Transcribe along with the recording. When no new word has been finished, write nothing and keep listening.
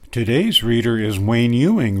Today's reader is Wayne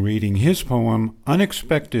Ewing reading his poem,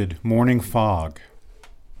 Unexpected Morning Fog.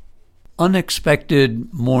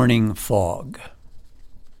 Unexpected Morning Fog.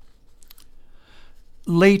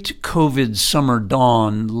 Late COVID summer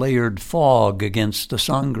dawn layered fog against the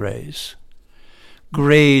sangres,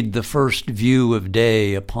 grayed the first view of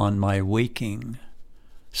day upon my waking,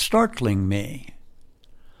 startling me.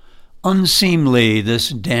 Unseemly this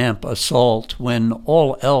damp assault when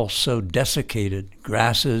all else so desiccated,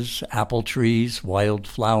 grasses, apple trees, wild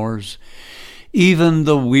flowers, even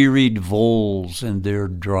the wearied voles in their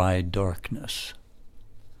dry darkness.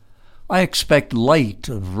 I expect light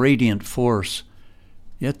of radiant force,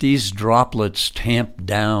 yet these droplets tamp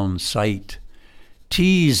down sight,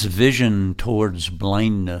 tease vision towards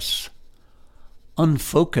blindness,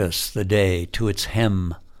 unfocus the day to its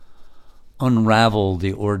hem, unravel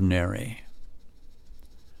the ordinary.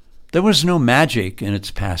 There was no magic in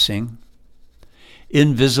its passing.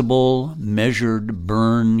 Invisible, measured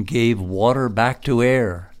burn gave water back to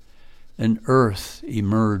air, and earth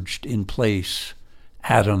emerged in place,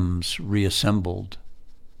 atoms reassembled.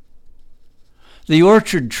 The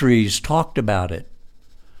orchard trees talked about it,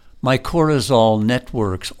 my cortisol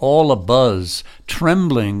networks all abuzz,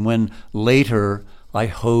 trembling when later I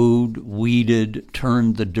hoed, weeded,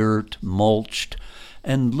 turned the dirt, mulched,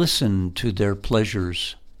 and listened to their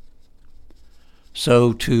pleasures.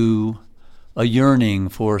 So, too, a yearning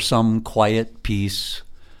for some quiet peace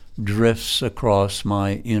drifts across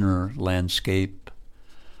my inner landscape,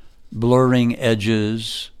 blurring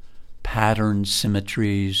edges, patterned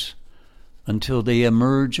symmetries, until they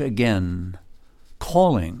emerge again,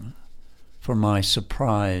 calling for my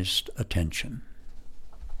surprised attention.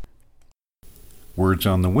 Words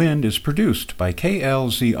on the Wind is produced by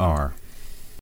KLZR.